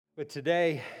But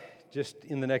today, just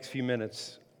in the next few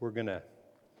minutes, we're going to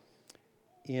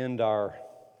end our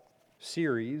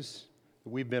series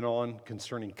that we've been on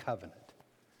concerning covenant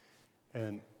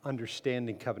and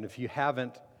understanding covenant. If you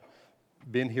haven't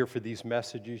been here for these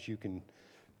messages, you can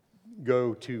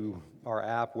go to our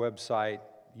app, website,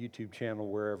 YouTube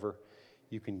channel, wherever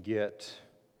you can get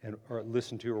or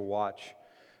listen to or watch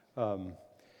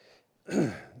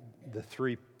the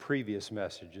three previous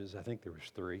messages. I think there was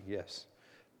three, yes.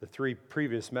 The three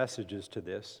previous messages to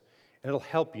this, and it'll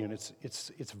help you, and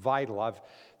it's vital.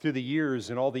 Through the years,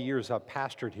 and all the years I've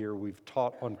pastored here, we've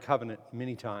taught on covenant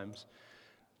many times,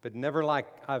 but never like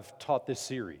I've taught this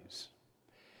series.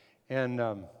 And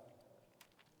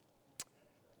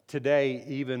today,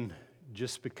 even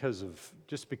just because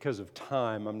of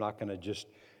time, I'm not going to just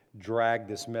drag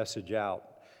this message out.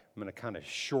 I'm going to kind of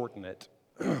shorten it.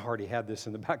 I already had this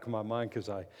in the back of my mind because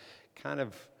I kind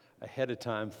of ahead of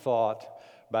time thought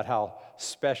about how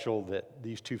special that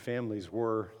these two families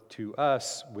were to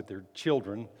us with their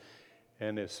children,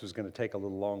 and this was going to take a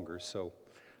little longer. So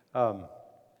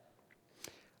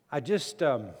I just,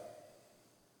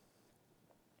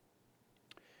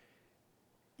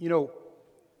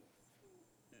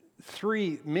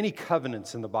 many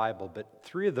covenants in the Bible, but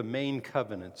three of the main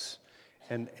covenants,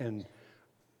 and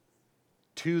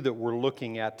two that we're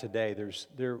looking at today,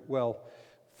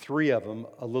 three of them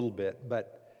a little bit,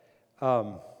 but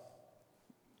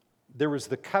there was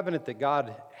the covenant that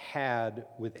God had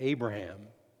with Abraham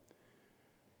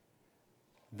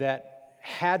that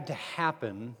had to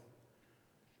happen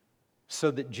so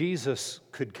that Jesus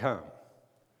could come.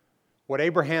 What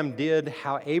Abraham did,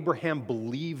 how Abraham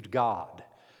believed God.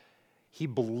 He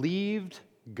believed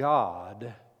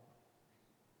God,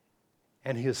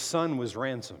 and his son was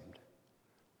ransomed.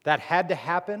 That had to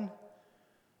happen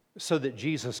so that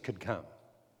Jesus could come.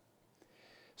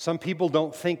 Some people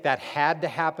don't think that had to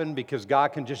happen because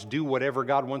God can just do whatever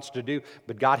God wants to do,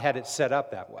 but God had it set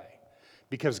up that way.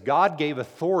 Because God gave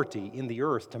authority in the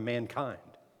earth to mankind.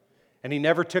 And He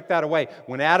never took that away.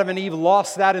 When Adam and Eve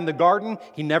lost that in the garden,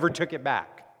 He never took it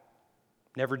back.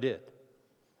 Never did.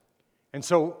 And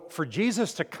so for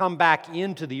Jesus to come back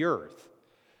into the earth,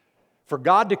 for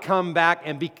God to come back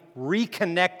and be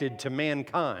reconnected to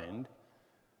mankind,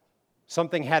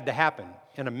 something had to happen.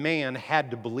 And a man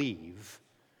had to believe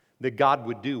that God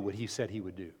would do what He said He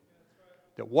would do.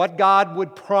 That what God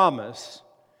would promise,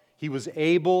 He was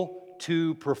able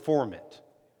to perform it.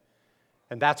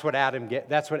 And that's what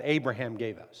Abraham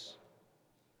gave us.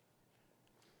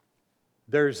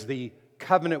 There's the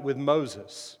covenant with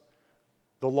Moses,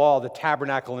 the law, the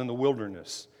tabernacle in the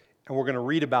wilderness. And we're going to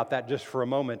read about that just for a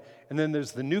moment. And then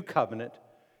there's the new covenant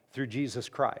through Jesus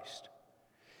Christ.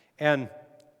 And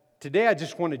today I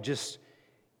just want to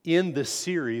end this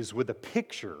series with a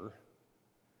picture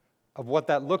of what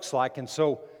that looks like. And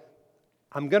so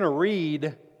I'm going to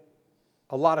read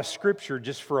a lot of scripture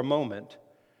just for a moment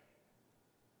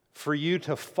for you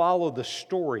to follow the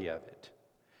story of it.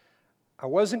 I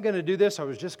wasn't going to do this. I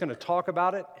was just going to talk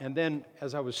about it. And then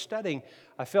as I was studying,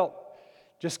 I felt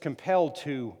just compelled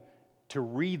to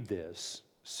read this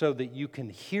so that you can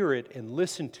hear it and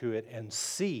listen to it and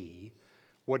see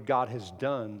what God has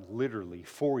done literally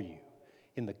for you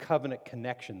in the covenant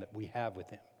connection that we have with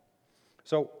Him.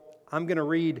 So I'm going to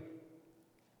read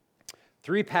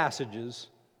three passages,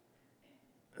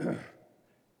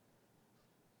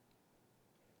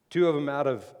 two of them out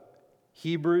of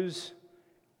Hebrews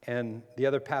and the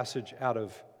other passage out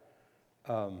of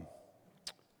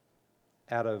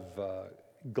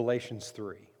Galatians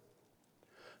 3.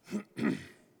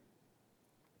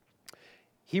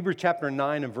 Hebrews chapter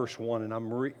 9 and verse 1, and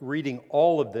I'm reading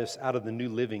all of this out of the New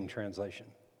Living Translation.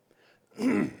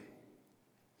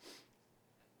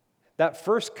 That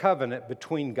first covenant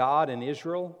between God and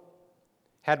Israel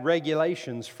had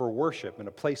regulations for worship, and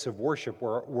a place of worship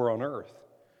were on earth.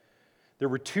 There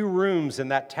were two rooms in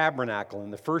that tabernacle.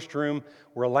 In the first room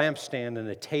were a lampstand and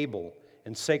a table,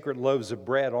 and sacred loaves of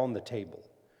bread on the table.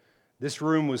 This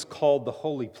room was called the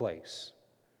holy place.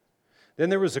 Then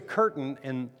there was a curtain,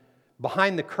 and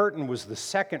behind the curtain was the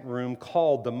second room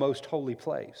called the most holy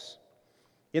place.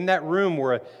 In that room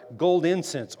were a gold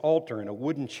incense altar and a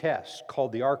wooden chest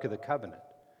called the Ark of the Covenant,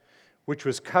 which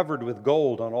was covered with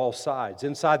gold on all sides.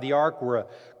 Inside the ark were a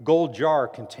gold jar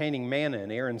containing manna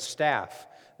and Aaron's staff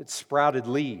that sprouted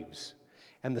leaves,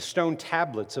 and the stone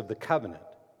tablets of the covenant.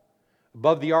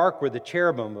 Above the ark were the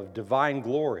cherubim of divine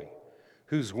glory,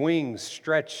 whose wings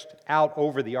stretched out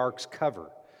over the ark's cover,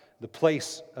 the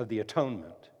place of the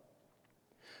atonement.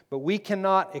 But we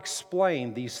cannot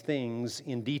explain these things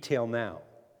in detail now.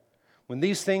 When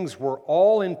these things were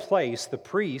all in place, the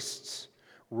priests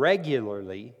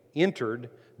regularly entered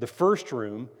the first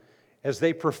room as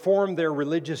they performed their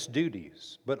religious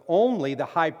duties, but only the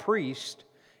high priest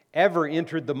ever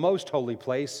entered the most holy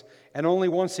place, and only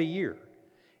once a year.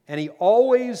 And he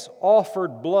always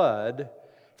offered blood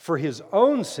for his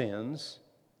own sins.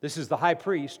 This is the high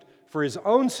priest, for his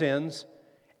own sins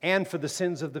and for the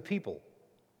sins of the people.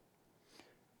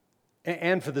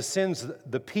 And for the sins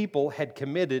the people had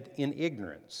committed in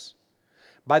ignorance.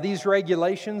 By these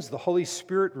regulations, the Holy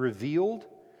Spirit revealed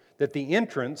that the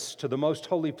entrance to the most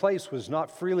holy place was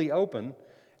not freely open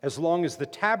as long as the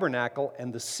tabernacle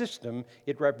and the system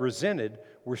it represented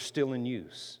were still in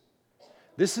use.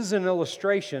 This is an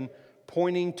illustration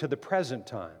pointing to the present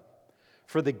time.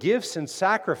 For the gifts and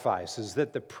sacrifices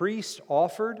that the priests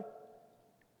offered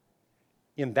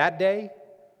in that day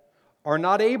are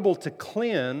not able to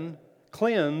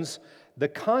cleanse the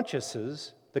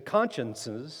consciences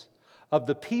of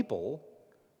the people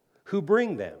who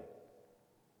bring them.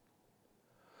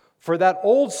 For that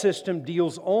old system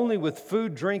deals only with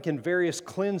food, drink, and various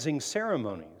cleansing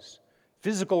ceremonies,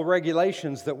 physical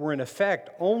regulations that were in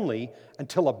effect only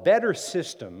until a better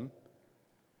system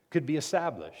could be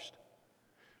established.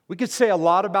 We could say a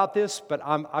lot about this, but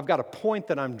I've got a point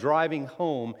that I'm driving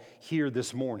home here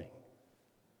this morning.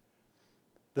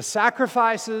 The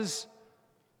sacrifices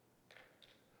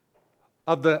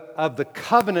of the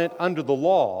covenant under the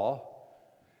law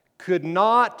could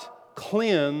not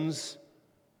cleanse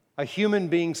a human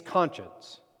being's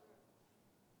conscience.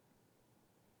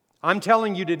 I'm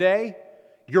telling you today,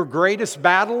 your greatest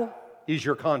battle is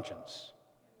your conscience.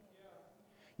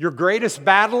 Your greatest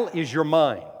battle is your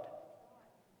mind.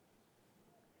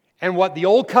 And what the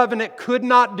old covenant could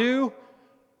not do,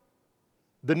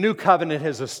 the new covenant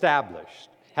has established,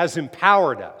 has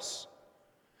empowered us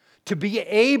to be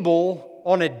able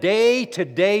on a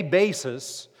day-to-day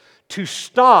basis to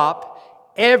stop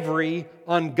every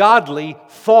ungodly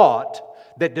thought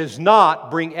that does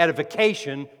not bring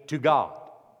edification to God.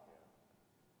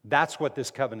 That's what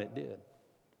this covenant did.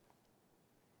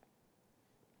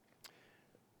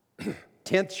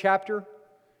 10th chapter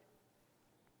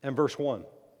and verse 1,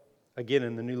 again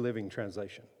in the New Living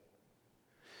Translation.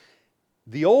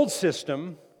 The old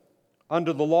system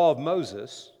under the law of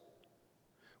Moses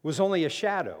was only a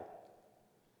shadow,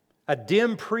 a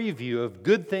dim preview of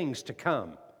good things to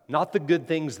come, not the good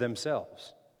things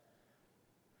themselves.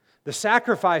 The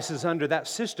sacrifices under that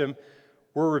system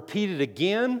were repeated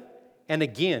again and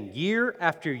again, year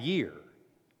after year,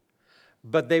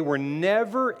 but they were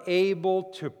never able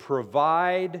to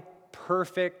provide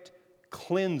perfect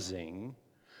cleansing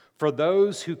for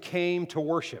those who came to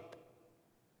worship.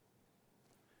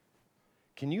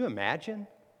 Can you imagine?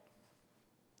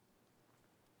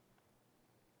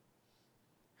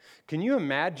 Can you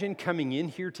imagine coming in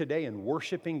here today and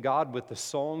worshiping God with the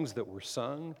songs that were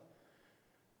sung?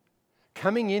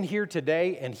 Coming in here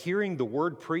today and hearing the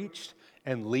word preached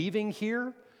and leaving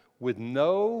here with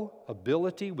no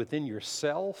ability within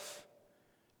yourself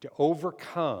to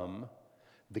overcome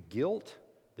the guilt,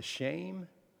 the shame,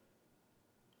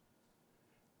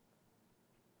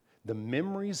 the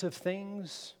memories of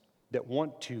things that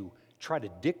want to try to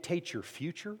dictate your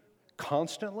future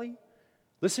constantly?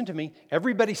 Listen to me.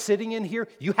 Everybody sitting in here,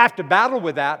 you have to battle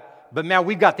with that, but now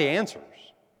we've got the answers.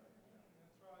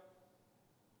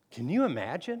 Can you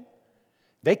imagine?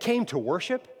 They came to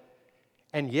worship,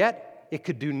 and yet it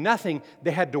could do nothing.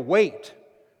 They had to wait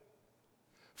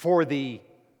for the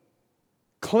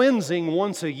cleansing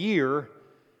once a year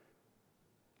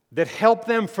that helped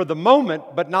them for the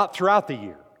moment, but not throughout the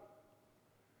year.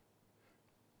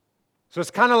 So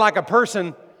it's kind of like a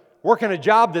person working a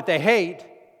job that they hate,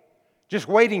 just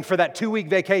waiting for that 2-week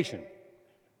vacation.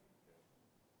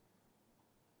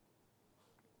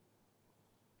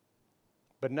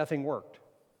 But nothing worked.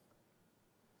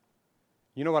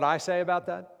 You know what I say about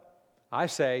that? I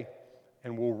say,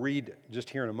 and we'll read just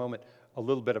here in a moment a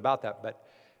little bit about that,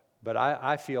 but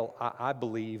I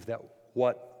believe that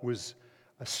what was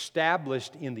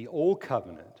established in the old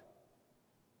covenant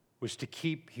was to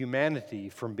keep humanity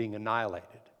from being annihilated.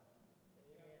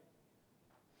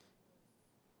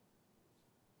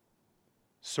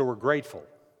 So we're grateful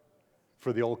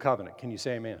for the old covenant. Can you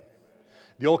say amen?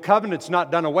 The old covenant's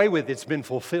not done away with, it's been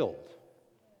fulfilled.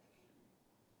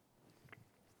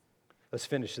 Let's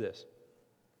finish this.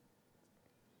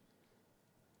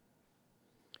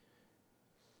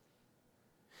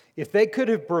 If they could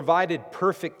have provided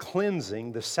perfect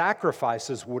cleansing, the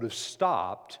sacrifices would have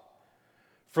stopped,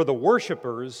 for the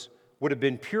worshipers would have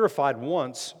been purified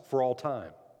once for all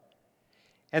time,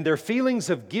 and their feelings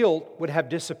of guilt would have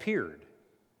disappeared.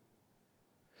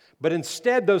 But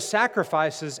instead, those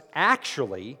sacrifices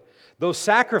actually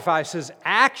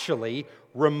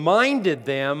reminded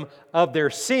them of their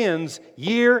sins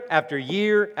year after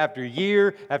year after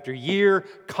year after year,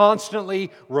 constantly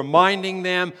reminding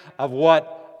them of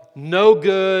what no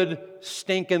good,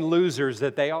 stinking losers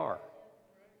that they are.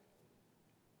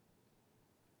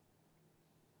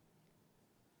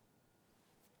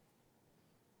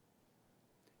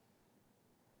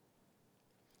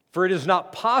 For it is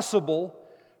not possible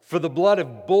for the blood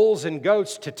of bulls and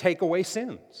goats to take away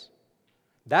sins.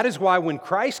 That is why when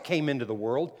Christ came into the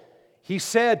world, He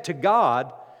said to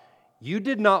God, "You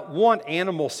did not want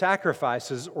animal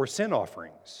sacrifices or sin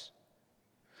offerings,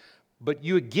 but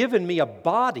you had given me a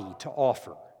body to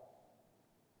offer.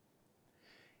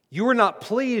 You were not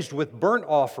pleased with burnt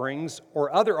offerings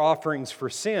or other offerings for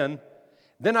sin.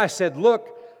 Then I said,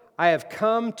 look, I have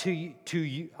come to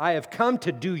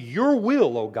do your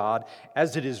will, O God,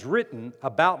 as it is written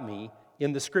about me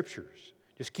in the Scriptures."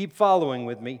 Just keep following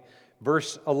with me.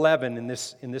 Verse 11 in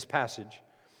this passage.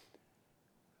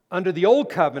 Under the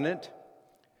old covenant,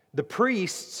 the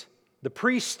priest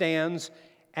stands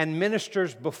and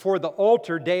ministers before the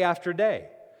altar day after day,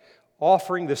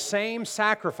 offering the same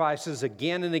sacrifices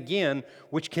again and again,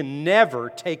 which can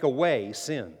never take away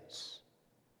sins.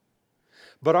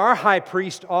 But our high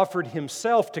priest offered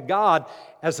himself to God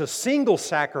as a single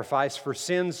sacrifice for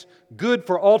sins, good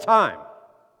for all time.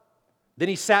 Then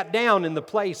he sat down in the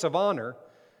place of honor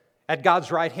at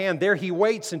God's right hand. There he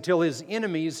waits until his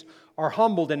enemies are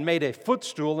humbled and made a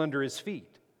footstool under his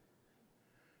feet.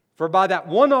 For by that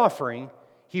one offering,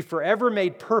 he forever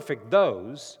made perfect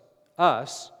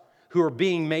us, who are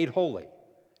being made holy.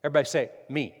 Everybody say,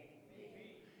 me.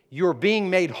 You are being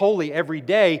made holy every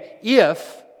day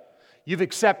if you've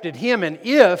accepted Him and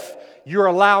if you're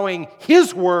allowing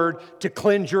His Word to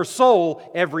cleanse your soul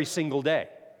every single day.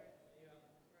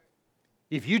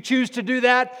 If you choose to do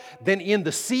that, then in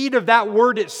the seed of that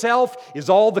Word itself is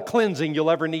all the cleansing you'll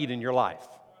ever need in your life.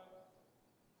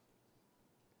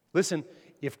 Listen,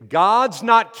 if God's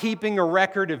not keeping a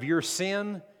record of your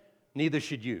sin, neither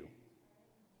should you.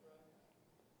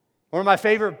 One of my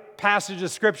favorite passages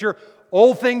of Scripture,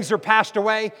 old things are passed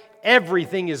away,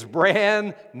 everything is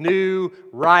brand new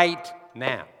right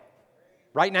now.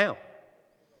 Right now.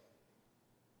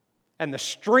 And the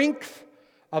strength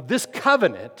of this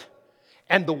covenant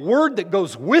and the word that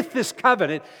goes with this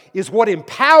covenant is what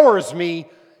empowers me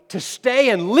to stay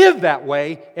and live that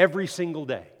way every single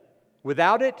day.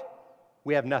 Without it,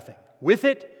 we have nothing. With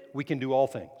it, we can do all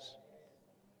things.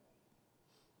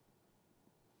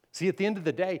 See, at the end of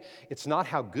the day, it's not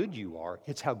how good you are,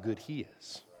 it's how good He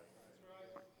is.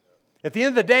 At the end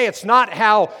of the day, it's not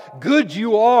how good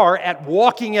you are at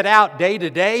walking it out day to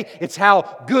day, it's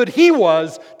how good He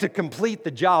was to complete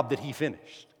the job that He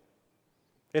finished.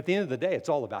 At the end of the day, it's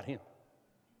all about Him.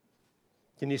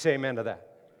 Can you say amen to that?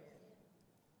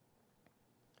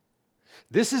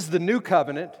 This is the new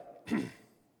covenant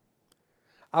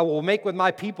I will make with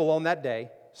my people on that day,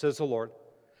 says the Lord.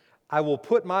 I will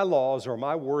put my laws or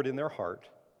my word in their heart.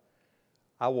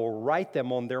 I will write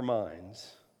them on their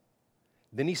minds.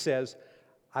 Then He says,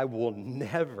 I will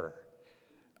never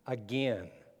again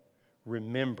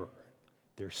remember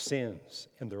their sins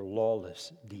and their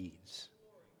lawless deeds.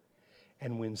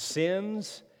 And when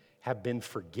sins have been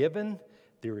forgiven,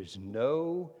 there is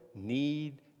no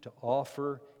need to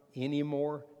offer any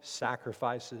more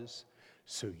sacrifices.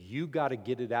 So you got to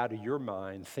get it out of your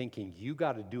mind thinking you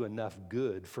got to do enough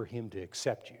good for Him to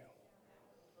accept you.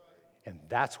 And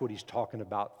that's what He's talking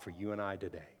about for you and I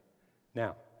today.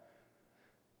 Now,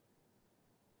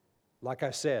 like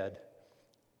I said,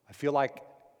 I feel like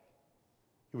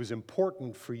it was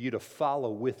important for you to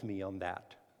follow with me on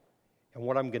that. And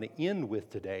what I'm going to end with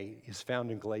today is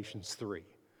found in Galatians 3.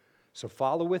 So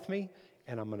follow with me,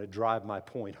 and I'm going to drive my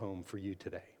point home for you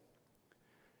today.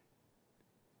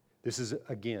 This is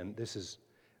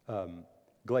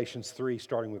Galatians 3,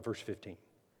 starting with verse 15.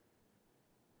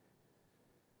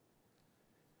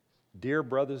 Dear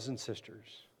brothers and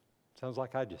sisters, sounds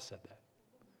like I just said that.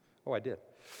 Oh, I did.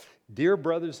 Dear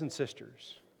brothers and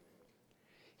sisters,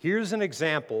 here's an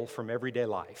example from everyday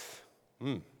life.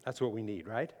 That's what we need,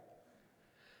 right?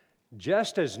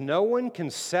 Just as no one can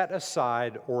set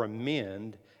aside or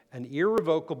amend an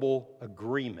irrevocable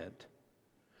agreement,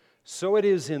 so it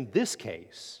is in this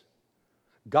case.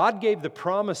 God gave the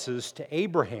promises to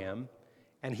Abraham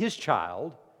and his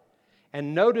child,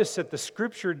 and notice that the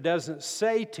Scripture doesn't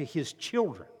say to his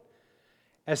children,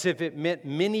 as if it meant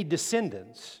many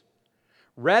descendants.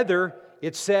 Rather,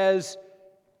 it says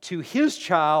to his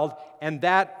child, and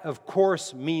that, of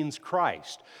course, means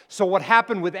Christ. So what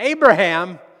happened with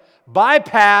Abraham,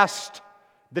 bypassed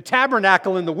the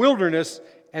tabernacle in the wilderness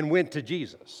and went to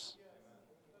Jesus.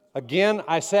 Again,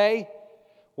 I say,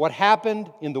 what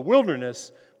happened in the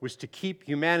wilderness was to keep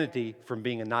humanity from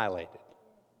being annihilated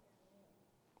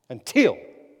until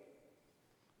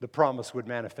the promise would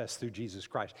manifest through Jesus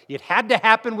Christ. It had to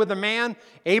happen with a man.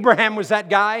 Abraham was that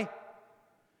guy,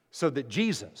 so that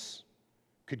Jesus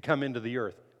could come into the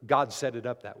earth. God set it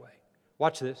up that way.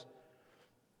 Watch this.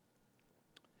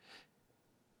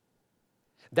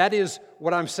 That is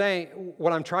what I'm saying,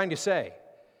 what I'm trying to say.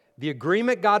 The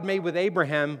agreement God made with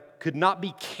Abraham could not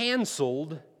be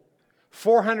canceled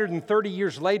 430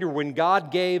 years later when God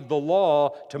gave the law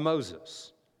to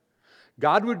Moses.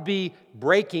 God would be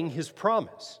breaking His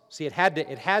promise. See, it had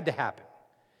to happen.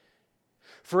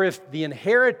 For if the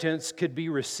inheritance could be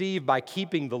received by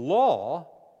keeping the law,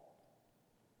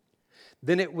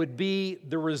 then it would be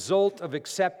the result of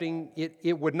accepting,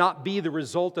 it would not be the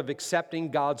result of accepting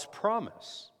God's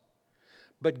promise.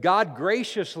 But God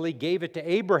graciously gave it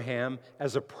to Abraham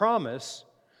as a promise.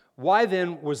 Why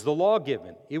then was the law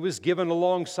given? It was given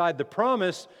alongside the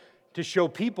promise to show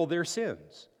people their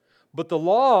sins. But the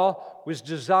law was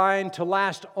designed to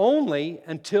last only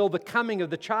until the coming of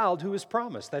the child who was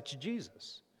promised. That's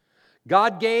Jesus.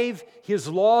 God gave His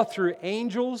law through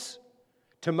angels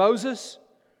to Moses,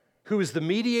 who is the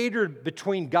mediator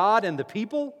between God and the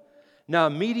people. Now,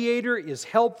 a mediator is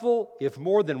helpful if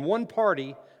more than one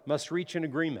party must reach an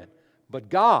agreement. But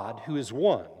God, who is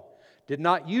one, did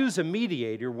not use a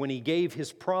mediator when He gave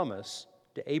His promise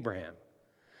to Abraham.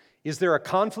 Is there a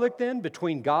conflict then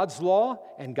between God's law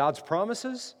and God's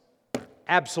promises?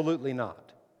 Absolutely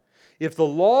not. If the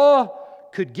law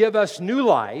could give us new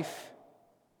life,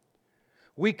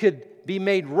 we could be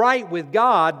made right with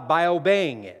God by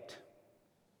obeying it.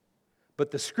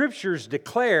 But the Scriptures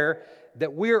declare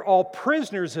that we're all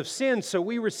prisoners of sin, so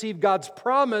we receive God's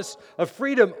promise of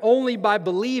freedom only by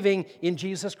believing in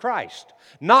Jesus Christ,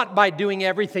 not by doing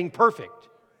everything perfect.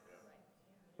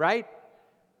 Right?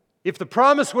 If the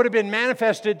promise would have been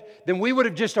manifested, then we would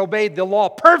have just obeyed the law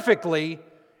perfectly,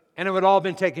 and it would all have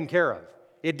been taken care of.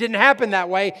 It didn't happen that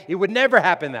way. It would never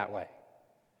happen that way.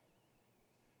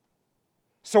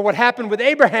 So what happened with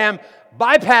Abraham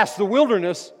bypassed the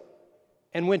wilderness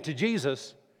and went to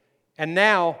Jesus. And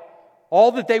now,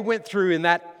 all that they went through in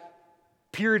that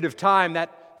period of time,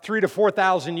 that 3,000 to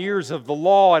 4,000 years of the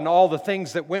law and all the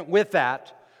things that went with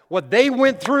that, what they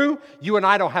went through, you and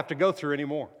I don't have to go through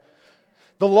anymore.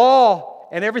 The law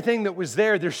and everything that was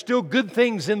there, there's still good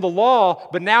things in the law,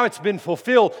 but now it's been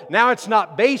fulfilled. Now it's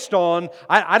not based on,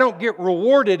 I don't get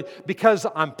rewarded because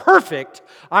I'm perfect.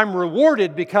 I'm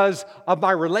rewarded because of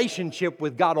my relationship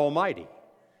with God Almighty.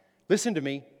 Listen to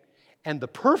me. And the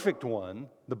perfect one,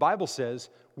 the Bible says,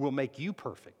 will make you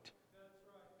perfect.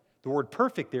 The word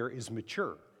perfect there is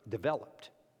mature, developed.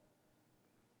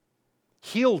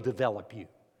 He'll develop you.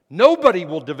 Nobody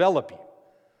will develop you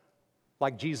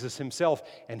like Jesus Himself.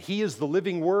 And He is the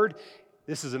living Word.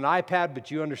 This is an iPad, but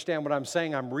you understand what I'm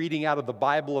saying. I'm reading out of the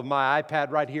Bible of my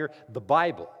iPad right here. The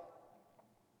Bible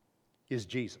is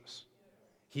Jesus.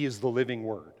 He is the living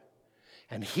Word.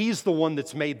 And He's the one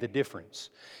that's made the difference.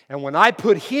 And when I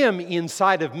put Him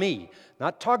inside of me,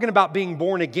 not talking about being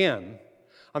born again,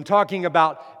 I'm talking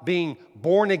about being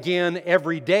born again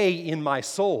every day in my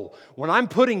soul. When I'm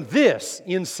putting this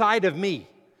inside of me,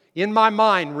 in my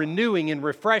mind, renewing and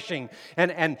refreshing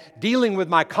and dealing with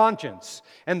my conscience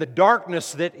and the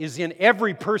darkness that is in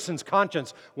every person's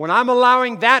conscience, when I'm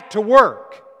allowing that to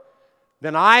work,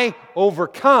 then I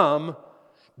overcome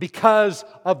because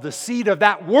of the seed of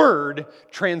that word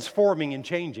transforming and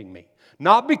changing me.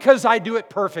 Not because I do it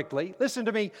perfectly. Listen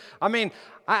to me. I mean,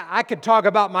 I could talk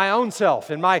about my own self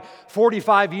and my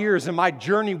 45 years and my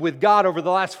journey with God over the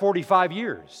last 45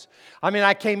 years. I mean,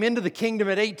 I came into the kingdom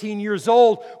at 18 years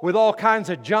old with all kinds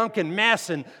of junk and mess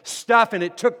and stuff, and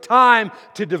it took time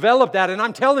to develop that. And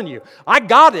I'm telling you, I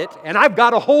got it, and I've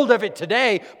got a hold of it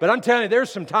today, but I'm telling you,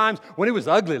 there's some times when it was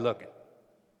ugly looking.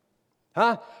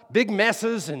 Big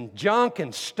messes and junk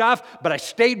and stuff, but I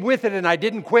stayed with it and I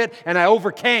didn't quit and I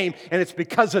overcame, and it's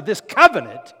because of this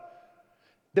covenant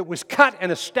that was cut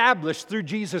and established through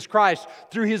Jesus Christ,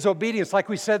 through His obedience. Like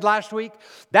we said last week,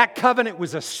 that covenant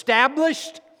was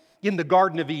established in the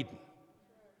Garden of Eden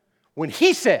when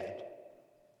He said,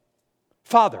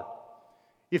 Father,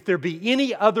 if there be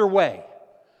any other way,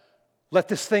 let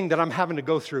this thing that I'm having to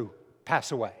go through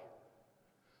pass away.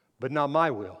 But not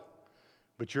my will,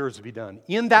 but yours be done.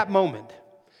 In that moment,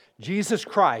 Jesus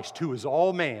Christ, who is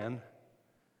all man,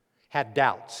 had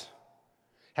doubts,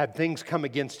 had things come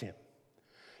against Him,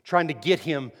 trying to get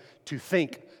Him to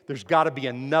think there's got to be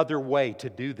another way to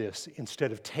do this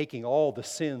instead of taking all the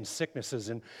sins, sicknesses,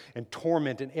 and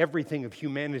torment and everything of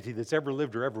humanity that's ever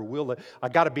lived or ever will. I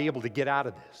got to be able to get out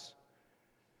of this.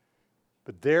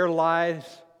 But there lies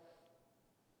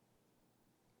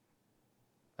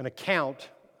an account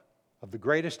of the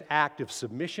greatest act of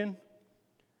submission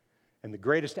and the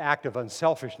greatest act of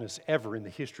unselfishness ever in the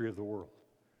history of the world.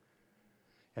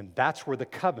 And that's where the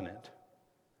covenant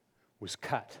was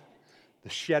cut. The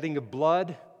shedding of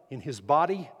blood in his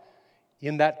body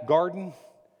in that garden,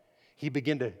 he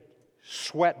began to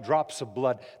sweat drops of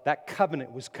blood. That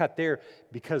covenant was cut there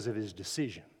because of his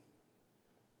decision.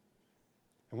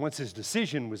 And once his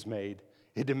decision was made,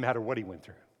 it didn't matter what he went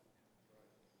through.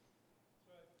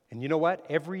 And you know what?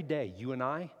 Every day, you and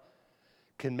I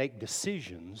can make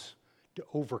decisions to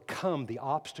overcome the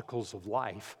obstacles of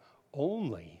life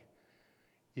only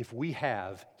if we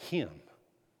have him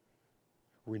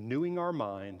renewing our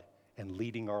mind and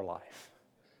leading our life.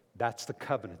 That's the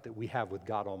covenant that we have with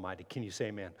God Almighty. Can you say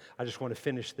amen? I just want to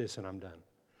finish this and I'm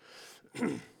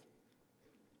done.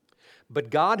 But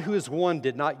God, who is one,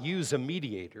 did not use a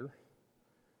mediator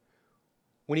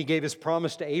when he gave his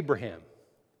promise to Abraham.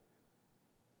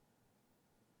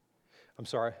 I'm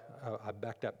sorry, I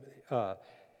backed up.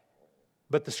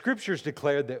 But the Scriptures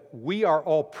declare that we are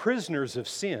all prisoners of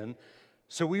sin,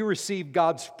 so we receive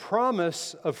God's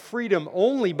promise of freedom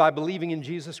only by believing in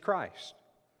Jesus Christ.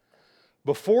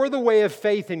 Before the way of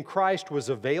faith in Christ was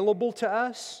available to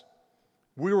us,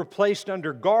 we were placed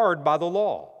under guard by the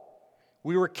law.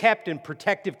 We were kept in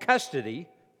protective custody.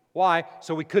 Why?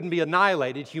 So we couldn't be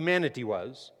annihilated. Humanity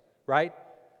was, right?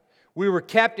 We were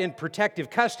kept in protective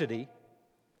custody,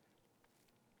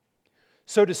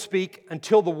 so to speak,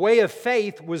 until the way of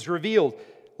faith was revealed.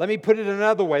 Let me put it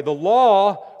another way. The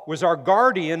law was our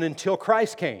guardian until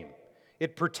Christ came.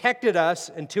 It protected us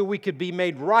until we could be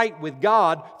made right with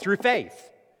God through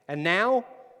faith. And now,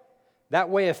 that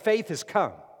way of faith has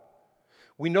come.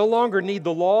 We no longer need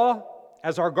the law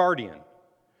as our guardian.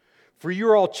 For you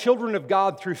are all children of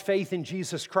God through faith in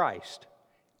Jesus Christ.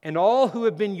 And all who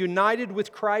have been united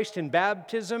with Christ in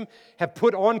baptism have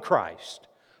put on Christ,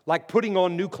 like putting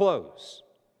on new clothes.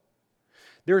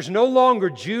 There is no longer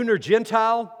Jew nor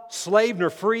Gentile, slave nor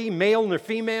free, male nor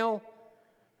female,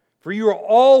 for you are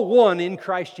all one in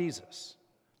Christ Jesus.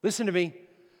 Listen to me.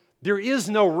 There is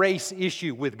no race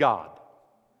issue with God.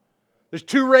 There's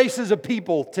two races of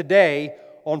people today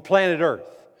on planet Earth.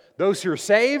 Those who are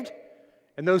saved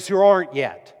and those who aren't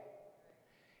yet.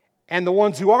 And the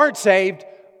ones who aren't saved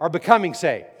are becoming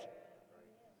saved.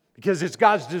 Because it's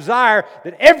God's desire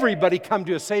that everybody come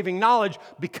to a saving knowledge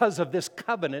because of this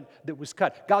covenant that was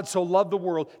cut. God so loved the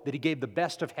world that He gave the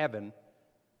best of heaven,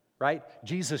 right?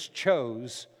 Jesus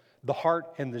chose the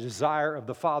heart and the desire of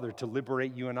the Father to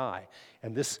liberate you and I.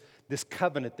 And this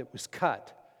covenant that was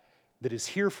cut, that is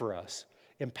here for us,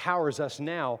 empowers us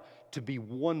now to be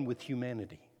one with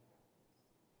humanity.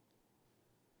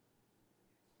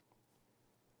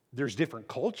 There's different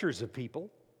cultures of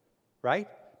people, right?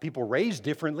 People raised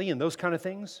differently and those kind of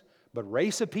things. But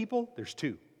race of people, there's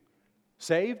two.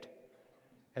 Saved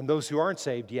and those who aren't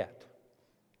saved yet.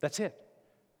 That's it.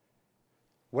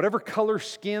 Whatever color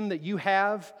skin that you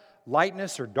have,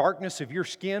 lightness or darkness of your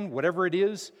skin, whatever it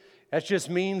is, that just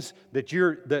means that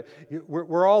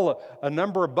we're all a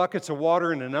number of buckets of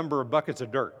water and a number of buckets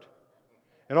of dirt.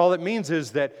 And all it means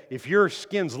is that if your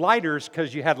skin's lighter, it's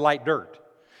because you had light dirt.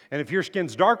 And if your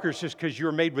skin's darker, it's just because you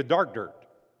were made with dark dirt.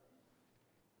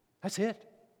 That's it.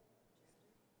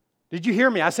 Did you hear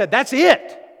me? I said, that's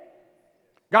it.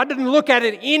 God didn't look at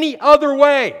it any other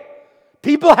way.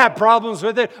 People have problems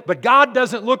with it, but God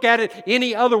doesn't look at it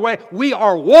any other way. We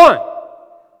are one.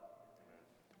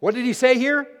 What did He say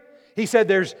here? He said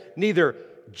there's neither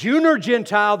Jew nor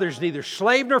Gentile, there's neither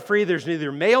slave nor free, there's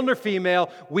neither male nor female.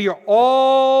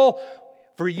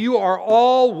 For you are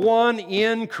all one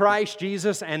in Christ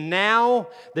Jesus, and now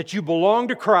that you belong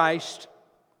to Christ,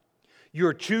 you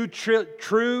are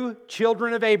true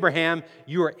children of Abraham,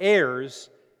 you are heirs,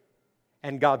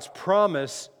 and God's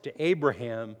promise to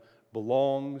Abraham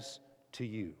belongs to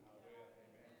you.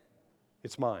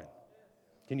 It's mine.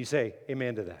 Can you say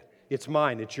amen to that? It's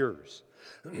mine, it's yours.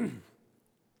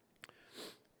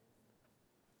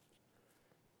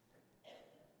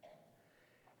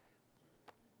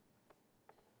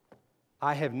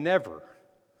 I have never,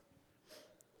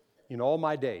 in all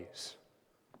my days,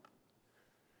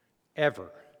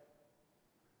 ever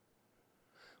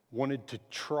wanted to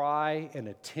try and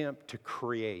attempt to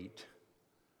create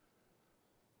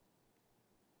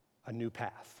a new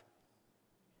path.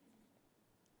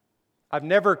 I've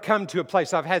never come to a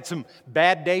place, I've had some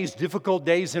bad days, difficult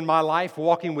days in my life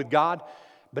walking with God,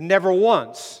 But never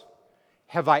once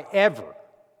have I ever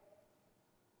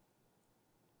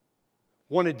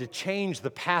wanted to change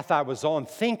the path I was on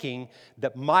thinking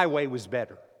that my way was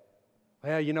better.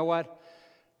 Well, you know what?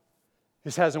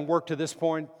 This hasn't worked to this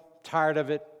point. Tired of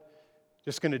it.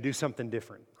 Just going to do something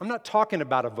different. I'm not talking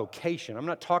about a vocation. I'm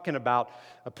not talking about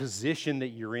a position that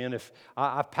you're in. If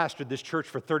I've pastored this church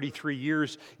for 33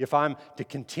 years, if I'm to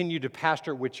continue to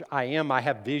pastor, which I am, I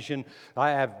have vision. I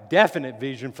have definite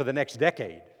vision for the next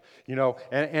decade,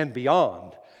 and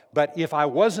beyond. But if I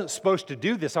wasn't supposed to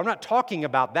do this, I'm not talking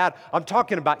about that. I'm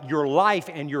talking about your life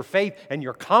and your faith and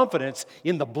your confidence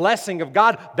in the blessing of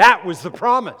God. That was the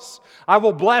promise. I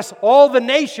will bless all the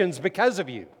nations because of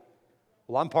you.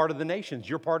 Well, I'm part of the nations.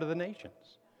 You're part of the nations.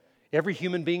 Every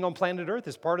human being on planet Earth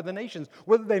is part of the nations,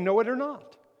 whether they know it or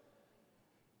not.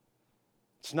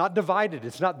 It's not divided.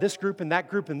 It's not this group and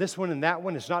this one and that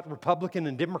one. It's not Republican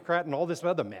and Democrat and all this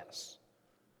other mess.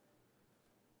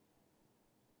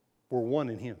 We're one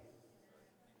in Him.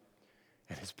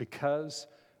 And it's because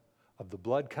of the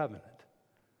blood covenant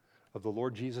of the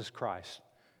Lord Jesus Christ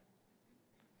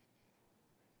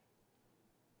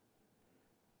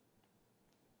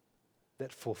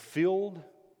that fulfilled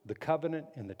the covenant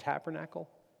in the tabernacle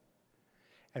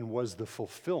and was the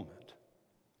fulfillment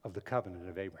of the covenant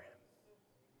of Abraham.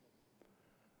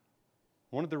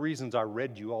 One of the reasons I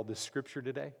read you all this scripture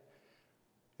today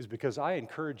is because I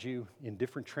encourage you in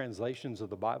different translations of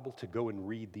the Bible to go and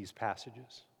read these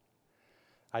passages.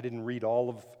 I didn't read all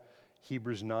of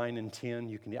Hebrews 9 and 10.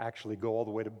 You can actually go all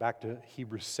the way back to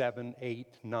Hebrews 7, 8,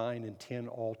 9, and 10,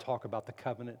 all talk about the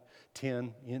covenant.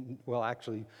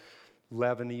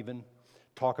 11 even,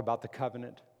 talk about the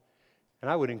covenant.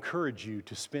 And I would encourage you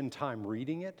to spend time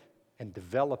reading it and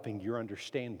developing your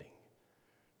understanding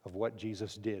of what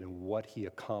Jesus did and what He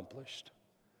accomplished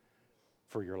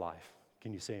for your life.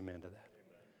 Can you say amen to that?